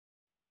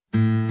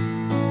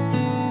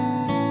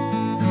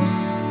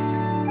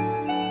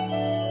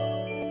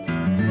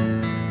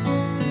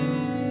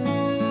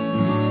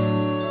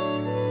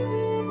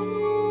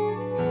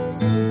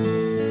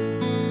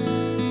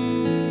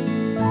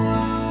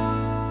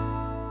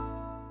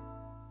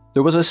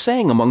There was a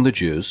saying among the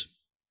Jews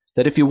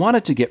that if you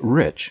wanted to get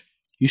rich,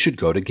 you should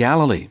go to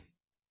Galilee.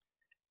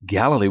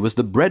 Galilee was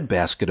the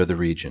breadbasket of the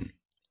region,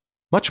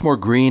 much more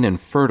green and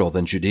fertile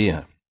than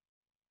Judea.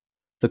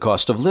 The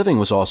cost of living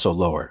was also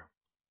lower.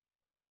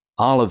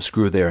 Olives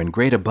grew there in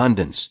great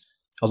abundance,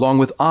 along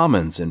with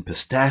almonds and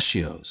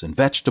pistachios and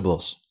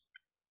vegetables.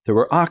 There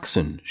were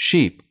oxen,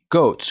 sheep,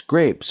 goats,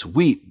 grapes,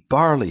 wheat,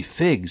 barley,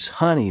 figs,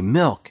 honey,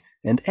 milk,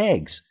 and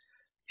eggs,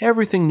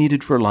 everything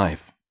needed for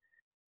life.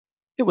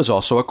 It was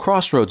also a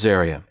crossroads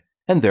area,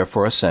 and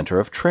therefore a center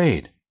of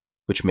trade,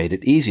 which made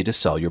it easy to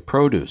sell your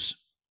produce.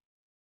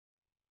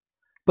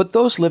 But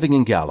those living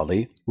in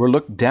Galilee were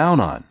looked down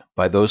on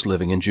by those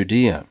living in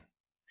Judea.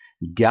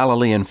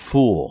 Galilean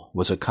fool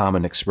was a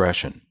common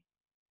expression.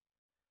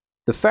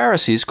 The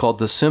Pharisees called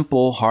the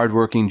simple,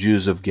 hard-working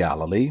Jews of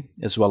Galilee,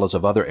 as well as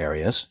of other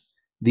areas,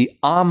 the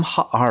Am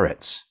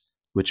Haaretz,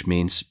 which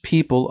means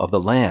people of the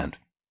land.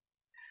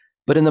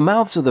 But in the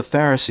mouths of the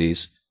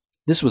Pharisees,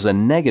 this was a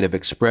negative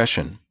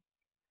expression.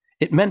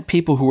 It meant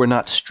people who were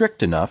not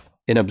strict enough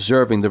in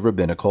observing the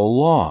rabbinical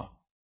law.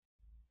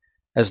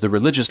 As the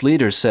religious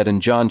leaders said in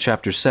John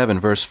chapter 7,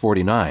 verse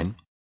 49,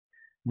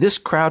 "This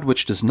crowd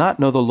which does not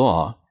know the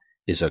law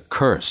is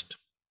accursed."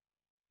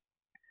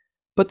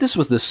 But this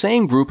was the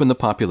same group in the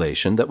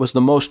population that was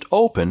the most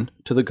open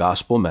to the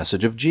gospel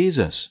message of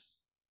Jesus.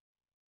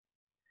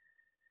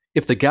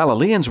 If the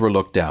Galileans were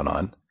looked down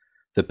on,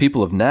 the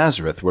people of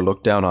Nazareth were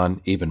looked down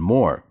on even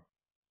more.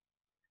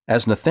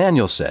 As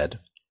Nathanael said,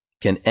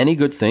 "Can any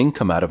good thing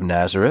come out of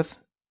Nazareth?"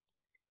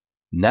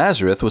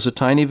 Nazareth was a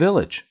tiny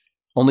village.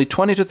 Only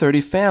 20 to 30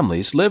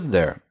 families lived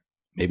there,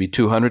 maybe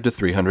 200 to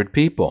 300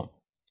 people.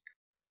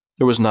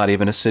 There was not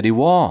even a city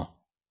wall.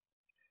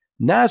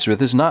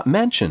 Nazareth is not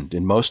mentioned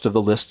in most of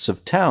the lists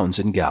of towns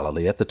in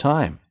Galilee at the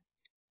time.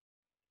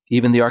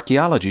 Even the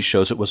archaeology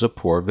shows it was a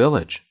poor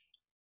village.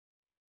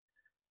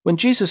 When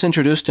Jesus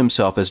introduced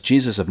himself as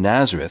Jesus of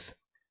Nazareth,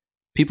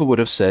 people would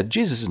have said,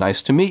 "Jesus,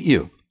 nice to meet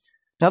you.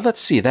 Now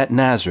let's see, that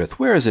Nazareth,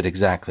 where is it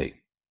exactly?"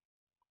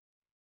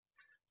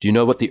 Do you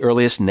know what the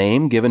earliest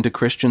name given to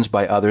Christians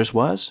by others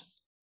was?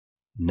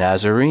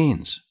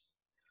 Nazarenes.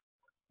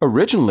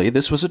 Originally,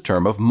 this was a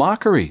term of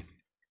mockery,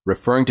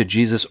 referring to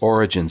Jesus'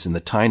 origins in the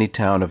tiny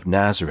town of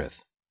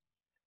Nazareth.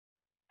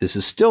 This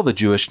is still the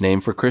Jewish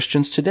name for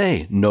Christians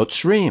today,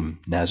 Notzrim,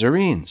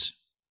 Nazarenes.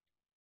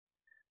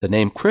 The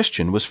name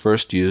Christian was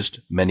first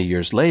used many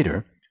years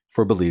later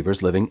for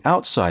believers living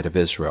outside of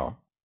Israel.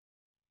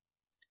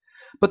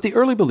 But the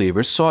early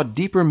believers saw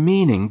deeper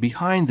meaning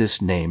behind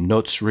this name,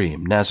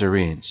 Notzrim,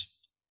 Nazarenes.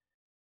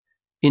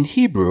 In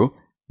Hebrew,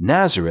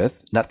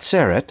 Nazareth,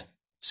 Natseret,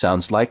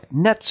 sounds like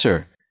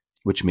Netzer,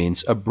 which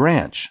means a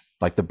branch,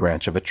 like the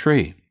branch of a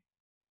tree.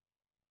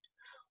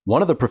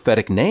 One of the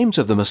prophetic names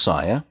of the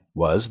Messiah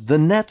was the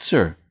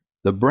Netzer,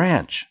 the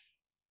branch.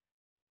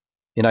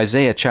 In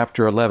Isaiah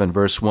chapter 11,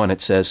 verse 1,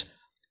 it says,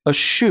 "A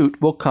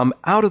shoot will come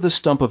out of the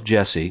stump of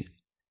Jesse,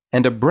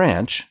 and a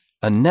branch,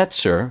 a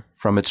netzer,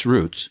 from its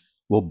roots,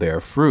 will bear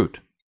fruit."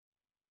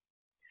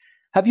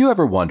 Have you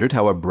ever wondered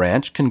how a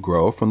branch can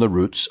grow from the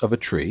roots of a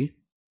tree?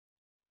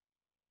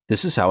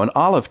 This is how an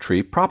olive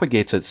tree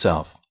propagates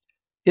itself.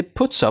 It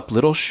puts up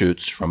little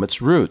shoots from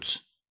its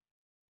roots.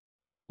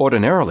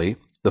 Ordinarily,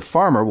 the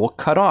farmer will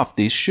cut off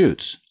these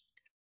shoots.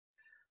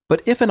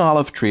 But if an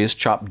olive tree is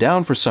chopped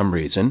down for some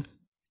reason,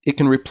 it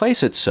can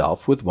replace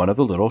itself with one of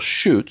the little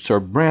shoots or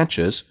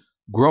branches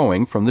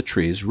growing from the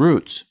tree's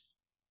roots.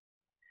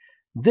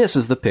 This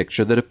is the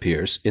picture that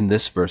appears in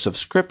this verse of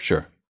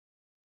Scripture.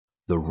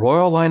 The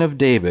royal line of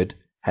David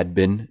had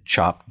been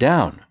chopped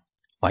down,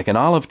 like an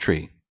olive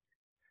tree.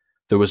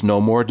 There was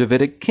no more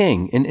Davidic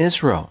king in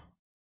Israel.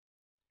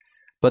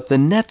 But the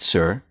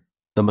Netzer,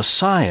 the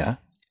Messiah,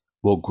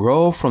 will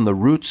grow from the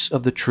roots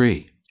of the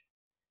tree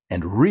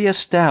and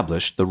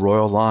reestablish the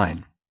royal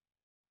line.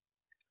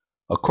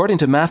 According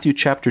to Matthew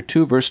chapter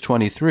 2, verse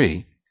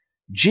 23,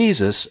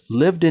 Jesus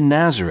lived in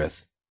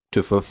Nazareth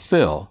to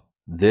fulfill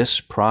this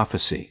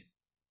prophecy.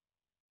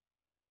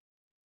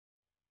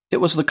 It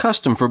was the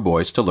custom for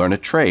boys to learn a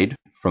trade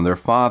from their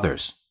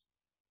fathers.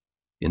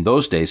 In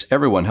those days,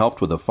 everyone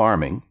helped with the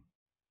farming,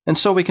 and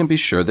so we can be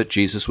sure that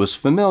Jesus was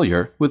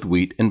familiar with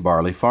wheat and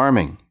barley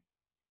farming.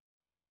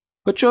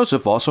 But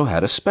Joseph also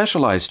had a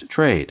specialized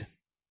trade.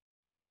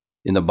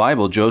 In the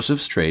Bible,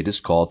 Joseph's trade is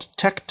called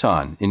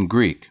tekton in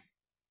Greek.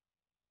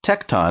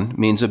 Tekton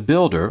means a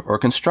builder or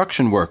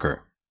construction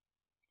worker.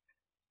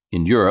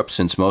 In Europe,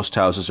 since most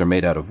houses are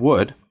made out of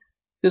wood,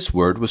 this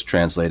word was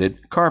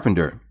translated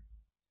carpenter.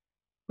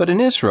 But in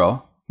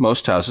Israel,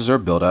 most houses are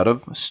built out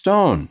of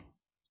stone.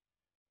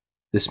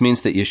 This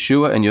means that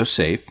Yeshua and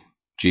Yosef,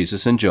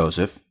 Jesus and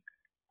Joseph,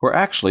 were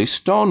actually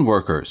stone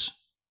workers.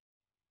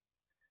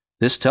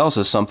 This tells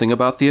us something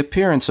about the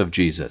appearance of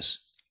Jesus.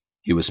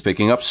 He was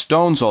picking up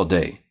stones all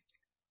day,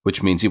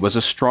 which means he was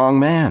a strong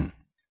man,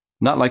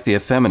 not like the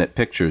effeminate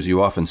pictures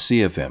you often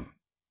see of him.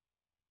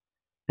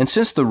 And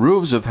since the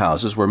roofs of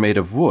houses were made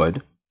of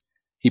wood,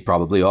 he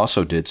probably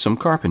also did some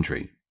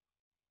carpentry.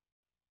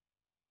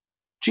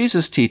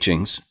 Jesus'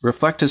 teachings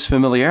reflect his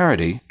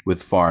familiarity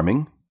with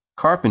farming,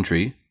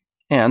 carpentry,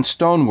 and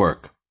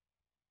stonework.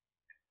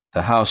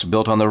 The house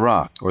built on the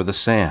rock or the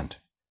sand,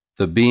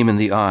 the beam and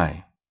the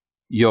eye,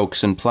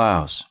 yokes and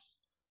plows,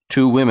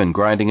 2 women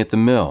grinding at the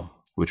mill,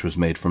 which was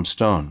made from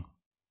stone,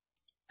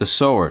 the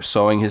sower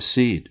sowing his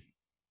seed.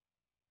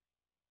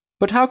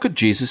 But how could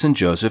Jesus and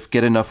Joseph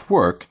get enough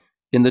work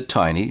in the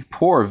tiny,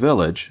 poor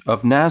village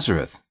of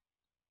Nazareth?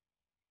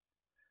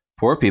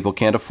 Poor people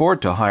can't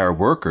afford to hire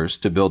workers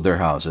to build their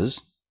houses.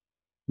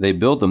 They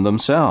build them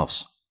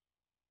themselves.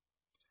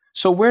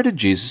 So where did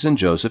Jesus and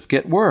Joseph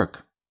get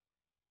work?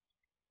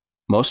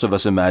 Most of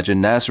us imagine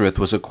Nazareth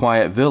was a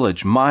quiet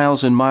village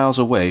miles and miles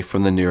away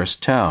from the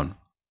nearest town.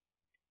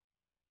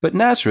 But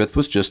Nazareth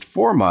was just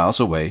 4 miles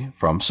away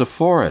from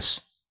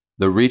Sepphoris,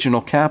 the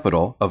regional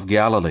capital of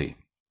Galilee.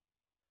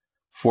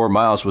 4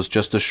 miles was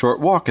just a short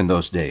walk in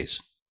those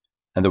days,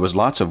 and there was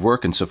lots of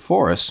work in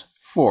Sepphoris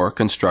for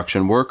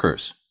construction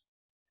workers.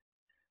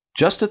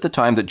 Just at the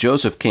time that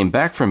Joseph came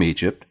back from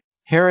Egypt,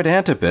 Herod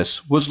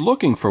Antipas was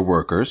looking for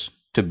workers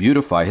to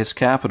beautify his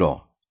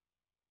capital.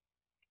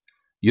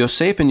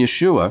 Yosef and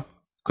Yeshua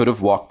could have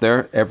walked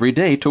there every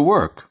day to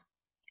work,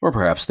 or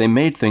perhaps they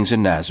made things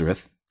in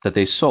Nazareth that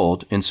they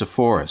sold in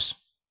Sepphoris.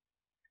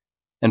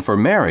 And for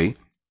Mary,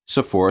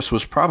 Sepphoris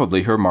was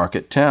probably her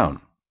market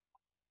town.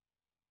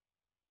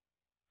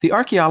 The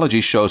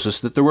archaeology shows us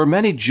that there were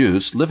many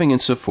Jews living in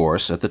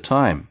Sepphoris at the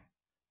time.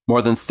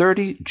 More than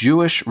 30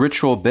 Jewish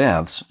ritual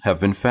baths have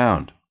been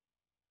found.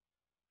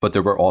 But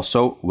there were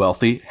also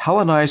wealthy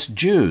Hellenized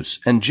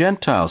Jews and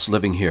Gentiles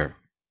living here.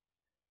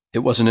 It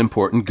was an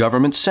important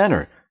government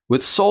center,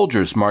 with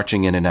soldiers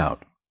marching in and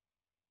out.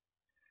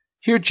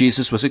 Here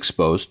Jesus was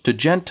exposed to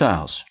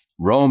Gentiles,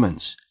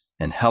 Romans,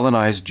 and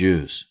Hellenized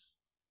Jews.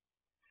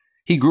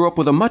 He grew up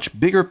with a much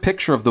bigger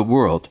picture of the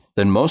world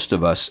than most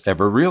of us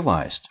ever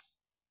realized.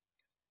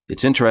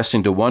 It's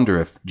interesting to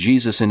wonder if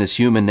Jesus in his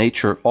human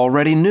nature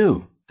already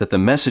knew that the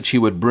message he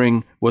would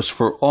bring was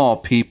for all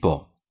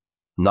people,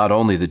 not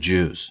only the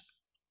Jews.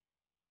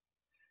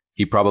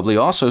 He probably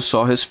also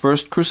saw his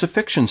first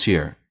crucifixions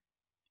here.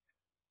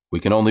 We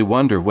can only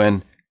wonder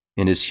when,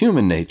 in his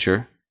human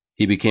nature,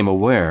 he became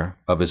aware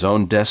of his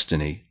own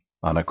destiny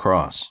on a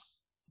cross.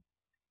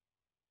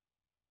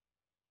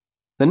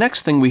 The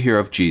next thing we hear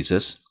of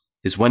Jesus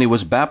is when he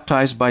was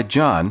baptized by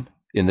John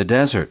in the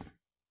desert.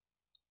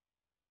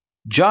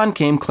 John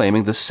came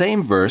claiming the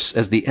same verse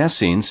as the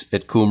Essenes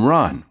at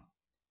Qumran.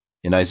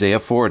 In Isaiah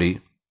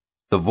 40,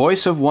 the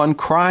voice of one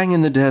crying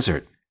in the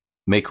desert,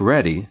 "Make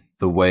ready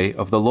the way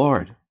of the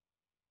Lord."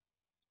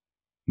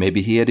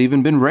 Maybe he had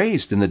even been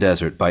raised in the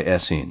desert by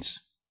Essenes.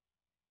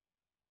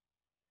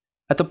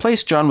 At the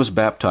place John was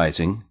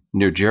baptizing,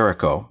 near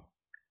Jericho,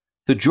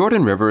 the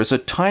Jordan River is a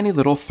tiny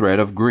little thread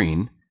of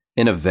green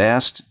in a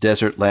vast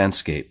desert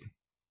landscape.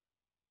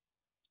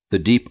 The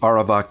deep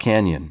Arava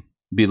Canyon,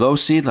 below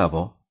sea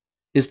level,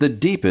 is the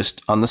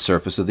deepest on the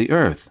surface of the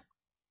earth.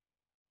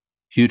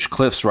 Huge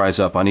cliffs rise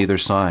up on either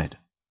side.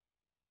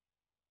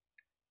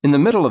 In the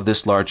middle of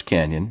this large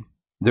canyon,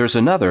 there's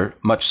another,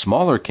 much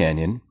smaller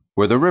canyon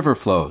where the river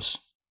flows,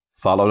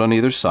 followed on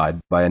either side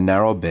by a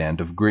narrow band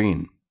of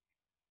green.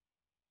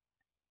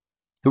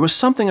 There was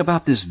something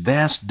about this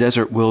vast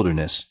desert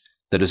wilderness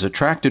that has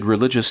attracted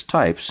religious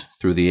types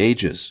through the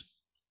ages.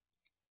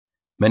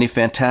 Many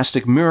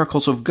fantastic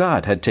miracles of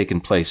God had taken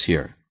place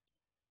here.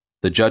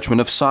 The judgment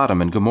of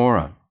Sodom and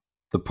Gomorrah,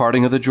 the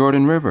parting of the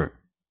Jordan River,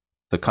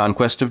 the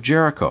conquest of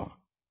Jericho,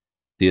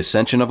 the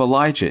ascension of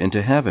Elijah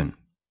into heaven.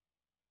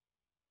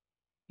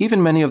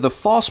 Even many of the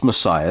false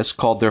messiahs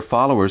called their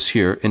followers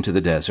here into the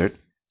desert,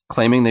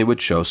 claiming they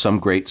would show some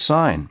great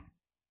sign.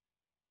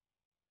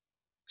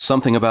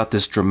 Something about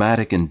this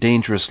dramatic and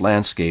dangerous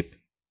landscape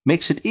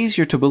makes it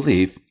easier to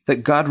believe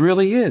that God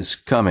really is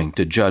coming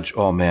to judge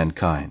all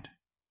mankind.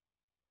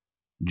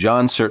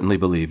 John certainly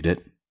believed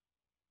it.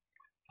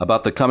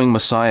 About the coming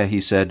Messiah,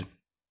 he said,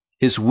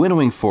 "His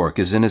winnowing fork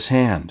is in his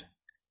hand,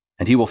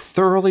 and he will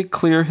thoroughly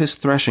clear his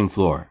threshing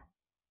floor,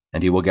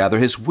 and he will gather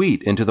his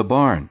wheat into the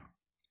barn,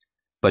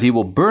 but he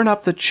will burn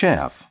up the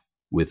chaff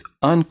with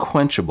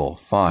unquenchable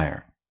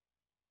fire."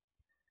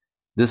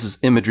 This is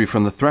imagery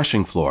from the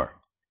threshing floor,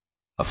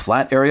 a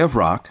flat area of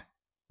rock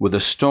with a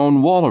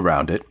stone wall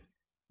around it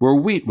where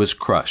wheat was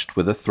crushed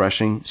with a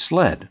threshing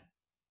sled.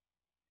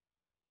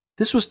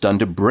 This was done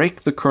to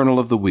break the kernel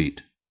of the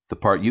wheat, the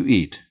part you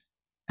eat,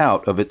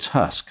 out of its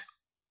husk.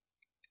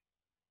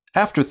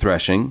 After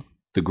threshing,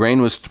 the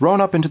grain was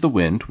thrown up into the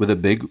wind with a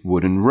big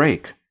wooden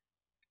rake.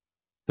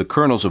 The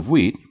kernels of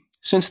wheat,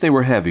 since they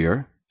were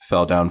heavier,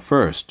 fell down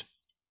first.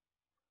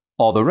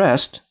 All the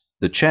rest,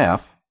 the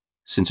chaff,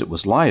 since it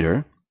was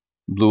lighter,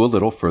 blew a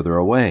little further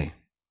away.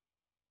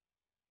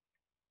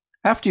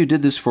 After you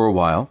did this for a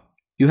while,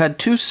 you had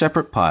 2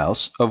 separate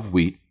piles of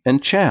wheat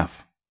and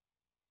chaff.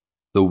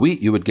 The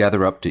wheat you would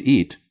gather up to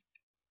eat,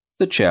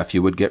 the chaff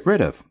you would get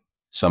rid of,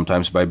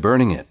 sometimes by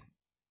burning it.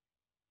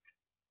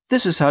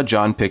 This is how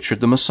John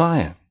pictured the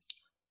Messiah,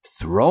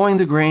 throwing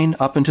the grain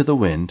up into the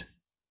wind,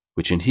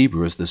 which in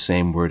Hebrew is the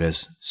same word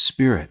as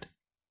spirit.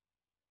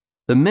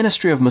 The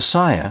ministry of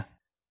Messiah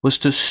was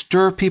to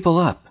stir people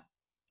up,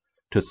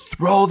 to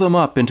throw them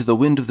up into the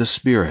wind of the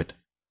Spirit,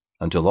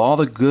 until all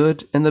the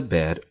good and the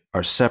bad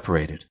are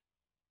separated,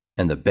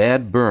 and the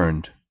bad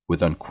burned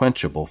with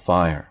unquenchable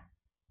fire.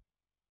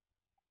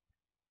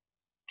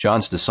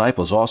 John's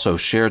disciples also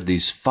shared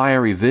these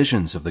fiery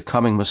visions of the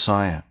coming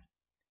Messiah,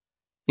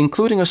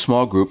 including a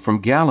small group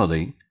from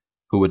Galilee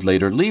who would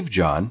later leave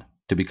John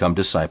to become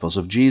disciples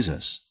of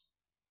Jesus.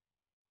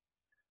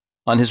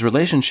 On his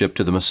relationship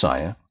to the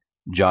Messiah,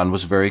 John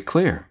was very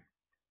clear.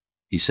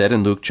 He said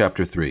in Luke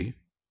chapter 3,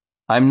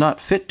 "I'm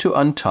not fit to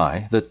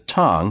untie the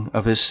tongue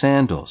of his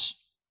sandals."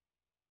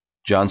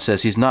 John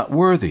says he's not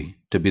worthy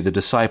to be the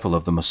disciple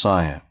of the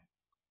Messiah.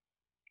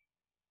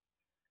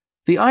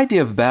 The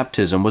idea of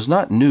baptism was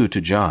not new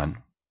to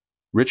John.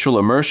 Ritual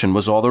immersion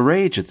was all the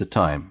rage at the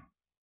time.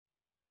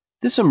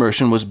 This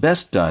immersion was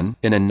best done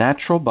in a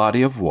natural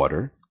body of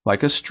water,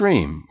 like a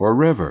stream or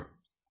river.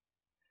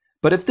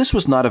 But if this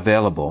was not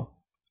available,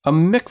 a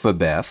mikveh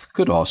bath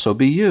could also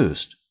be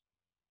used.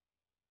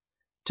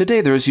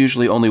 Today there is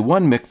usually only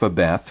one mikveh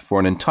bath for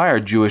an entire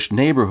Jewish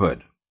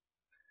neighborhood.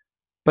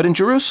 But in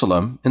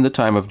Jerusalem, in the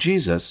time of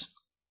Jesus,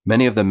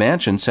 many of the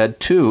mansions had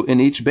 2 in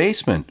each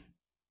basement.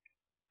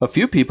 A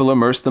few people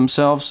immersed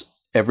themselves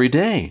every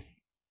day.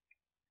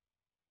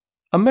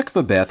 A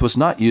mikveh bath was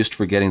not used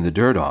for getting the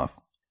dirt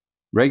off.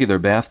 Regular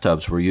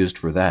bathtubs were used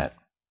for that.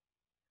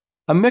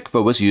 A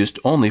mikveh was used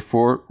only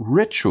for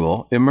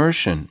ritual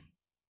immersion.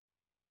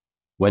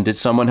 When did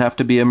someone have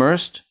to be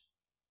immersed?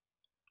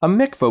 A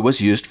mikveh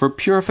was used for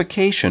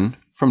purification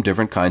from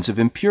different kinds of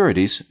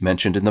impurities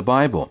mentioned in the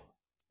Bible,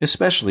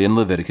 especially in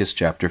Leviticus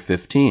chapter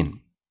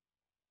 15.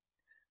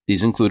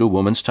 These include a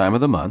woman's time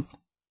of the month,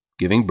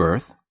 giving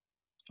birth,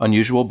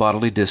 unusual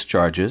bodily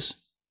discharges,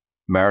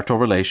 marital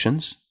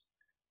relations,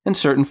 and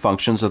certain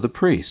functions of the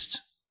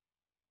priests.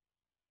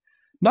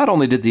 Not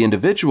only did the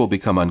individual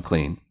become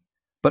unclean,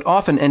 but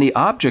often any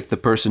object the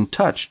person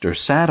touched or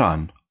sat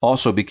on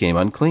also became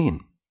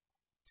unclean.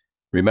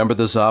 Remember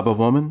the Zaba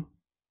woman?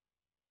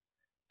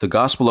 The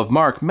Gospel of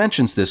Mark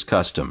mentions this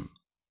custom.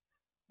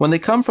 When they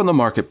come from the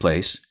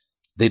marketplace,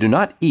 they do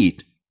not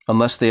eat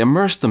unless they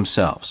immerse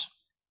themselves,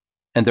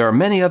 and there are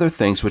many other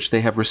things which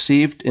they have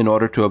received in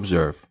order to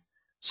observe,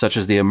 such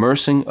as the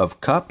immersing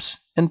of cups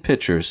and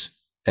pitchers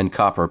and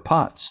copper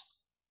pots.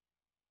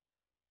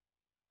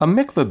 A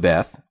mikveh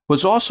bath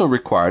was also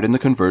required in the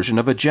conversion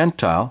of a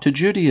Gentile to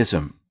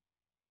Judaism.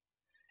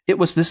 It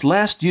was this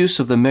last use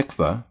of the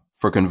mikveh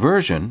for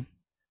conversion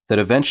that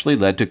eventually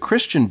led to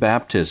Christian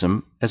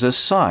baptism as a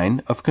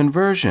sign of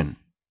conversion.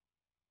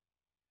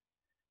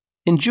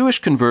 In Jewish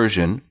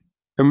conversion,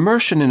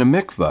 immersion in a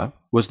mikveh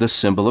was the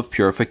symbol of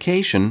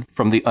purification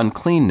from the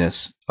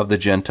uncleanness of the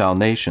Gentile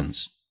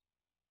nations.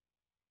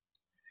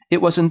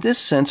 It was in this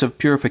sense of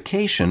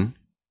purification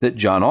that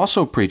John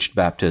also preached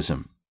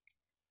baptism,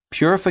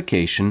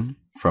 purification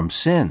from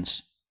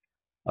sins,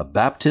 a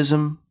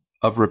baptism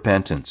of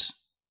repentance.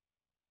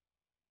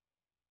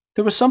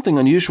 There was something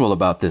unusual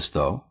about this,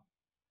 though.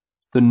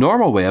 The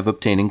normal way of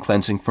obtaining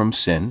cleansing from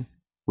sin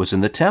was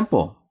in the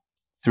temple,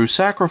 through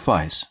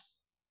sacrifice.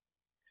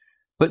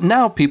 But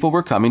now people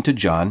were coming to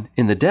John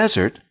in the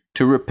desert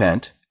to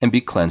repent and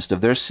be cleansed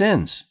of their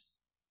sins.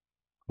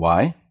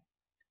 Why?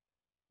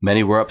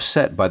 Many were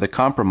upset by the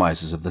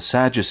compromises of the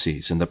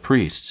Sadducees and the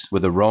priests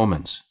with the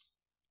Romans.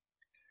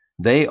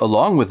 They,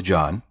 along with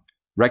John,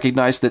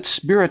 recognized that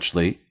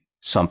spiritually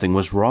something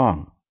was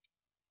wrong.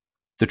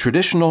 The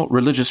traditional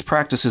religious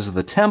practices of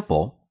the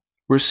temple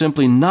were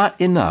simply not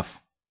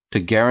enough to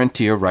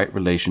guarantee a right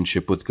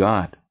relationship with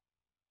God.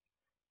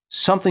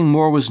 Something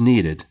more was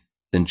needed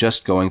than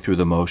just going through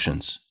the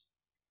motions.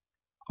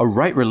 A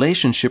right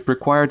relationship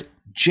required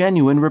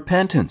genuine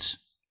repentance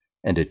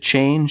and a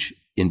change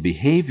in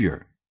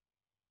behavior.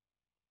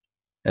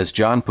 As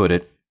John put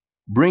it,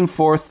 bring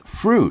forth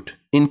fruit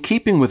in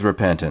keeping with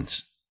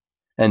repentance.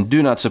 And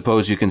do not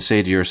suppose you can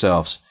say to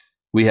yourselves,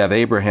 we have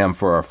Abraham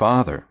for our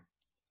father.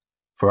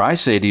 For I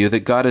say to you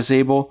that God is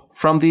able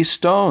from these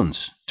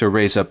stones to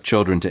raise up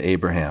children to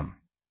Abraham.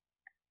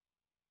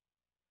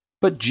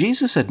 But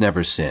Jesus had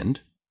never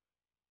sinned.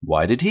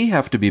 Why did he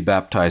have to be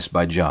baptized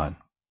by John?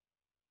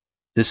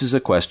 This is a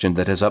question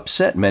that has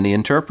upset many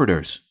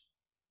interpreters.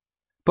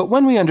 But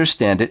when we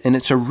understand it in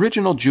its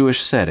original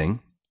Jewish setting,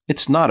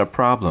 it's not a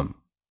problem.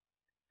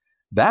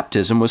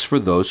 Baptism was for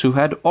those who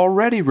had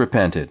already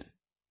repented.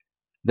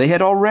 They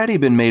had already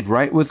been made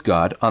right with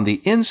God on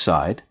the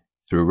inside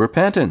through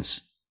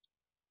repentance.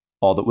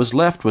 All that was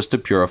left was to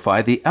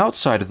purify the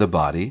outside of the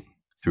body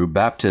through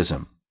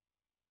baptism.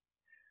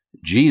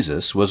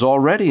 Jesus was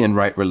already in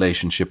right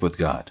relationship with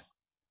God.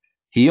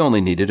 He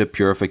only needed a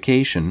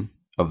purification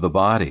of the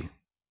body.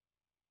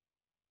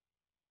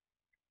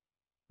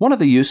 One of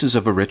the uses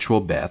of a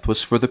ritual bath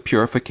was for the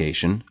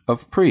purification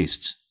of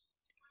priests.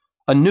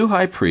 A new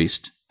high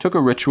priest took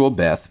a ritual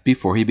bath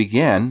before he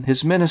began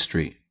his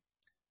ministry,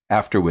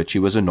 after which he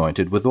was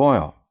anointed with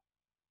oil.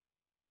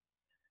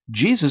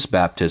 Jesus'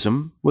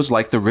 baptism was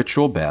like the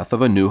ritual bath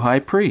of a new high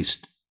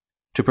priest,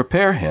 to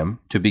prepare him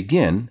to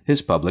begin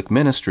his public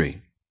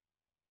ministry.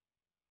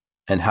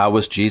 And how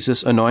was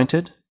Jesus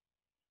anointed?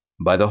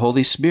 by the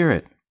Holy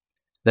Spirit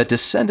that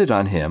descended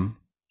on him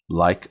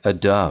like a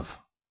dove.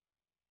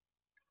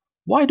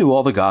 Why do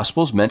all the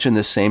Gospels mention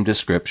this same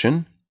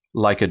description,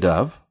 like a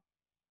dove?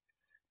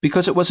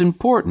 Because it was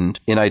important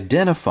in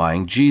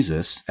identifying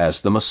Jesus as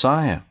the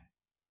Messiah.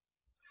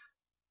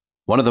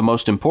 One of the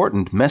most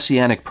important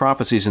messianic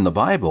prophecies in the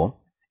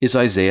Bible is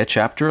Isaiah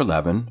chapter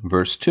 11,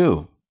 verse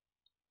 2.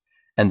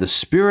 And the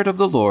Spirit of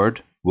the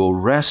Lord will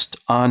rest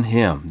on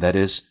him, that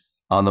is,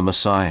 on the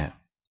Messiah.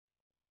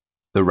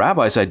 The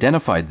rabbis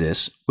identified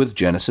this with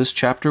Genesis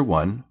chapter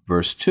 1,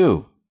 verse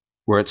 2,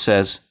 where it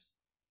says,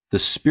 "The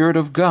Spirit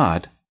of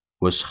God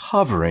was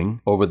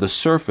hovering over the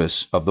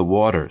surface of the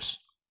waters."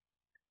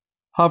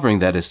 Hovering,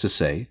 that is to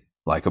say,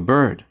 like a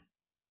bird.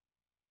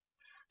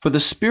 For the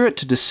Spirit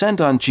to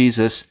descend on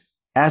Jesus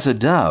as a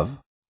dove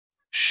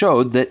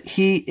showed that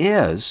he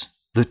is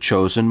the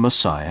chosen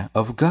Messiah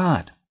of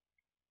God.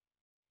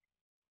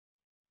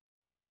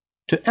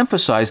 To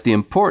emphasize the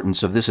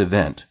importance of this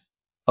event,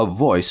 a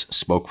voice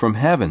spoke from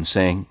heaven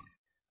saying,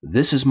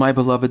 "This is my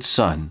beloved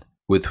Son,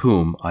 with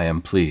whom I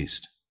am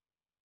pleased."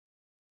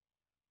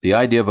 The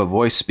idea of a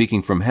voice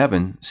speaking from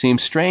heaven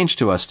seems strange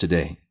to us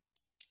today,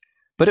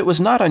 but it was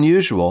not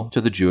unusual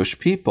to the Jewish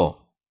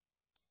people.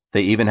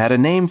 They even had a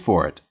name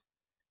for it.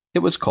 It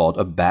was called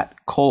a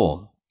bat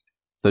kol,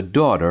 the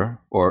daughter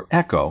or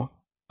echo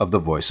of the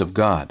voice of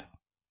God.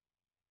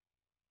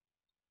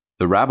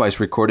 The rabbis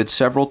recorded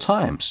several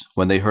times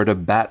when they heard a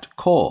bat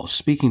kol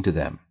speaking to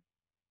them.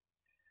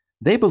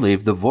 They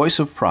believed the voice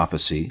of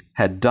prophecy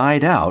had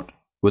died out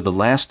with the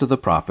last of the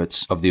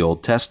prophets of the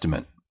Old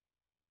Testament.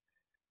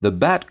 The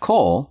bat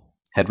kol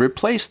had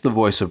replaced the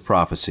voice of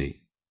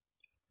prophecy,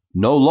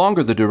 no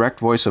longer the direct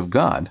voice of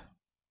God,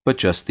 but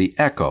just the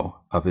echo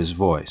of his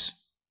voice.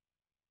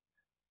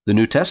 The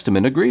New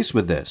Testament agrees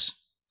with this.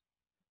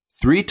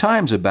 3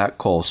 times a bat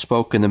kol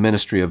spoke in the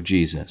ministry of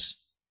Jesus: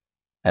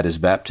 at his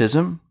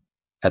baptism,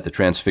 at the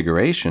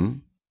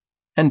Transfiguration,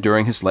 and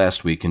during his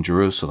last week in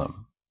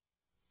Jerusalem.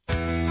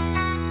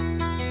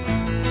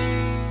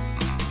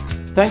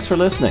 Thanks for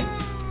listening.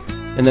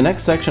 In the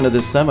next section of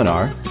this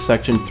seminar,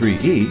 Section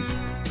 3E,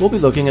 we'll be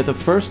looking at the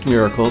first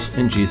miracles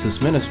in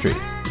Jesus' ministry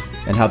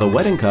and how the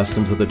wedding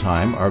customs of the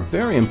time are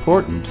very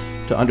important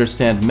to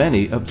understand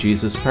many of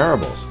Jesus'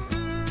 parables.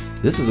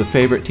 This is a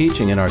favorite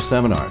teaching in our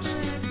seminars.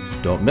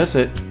 Don't miss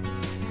it.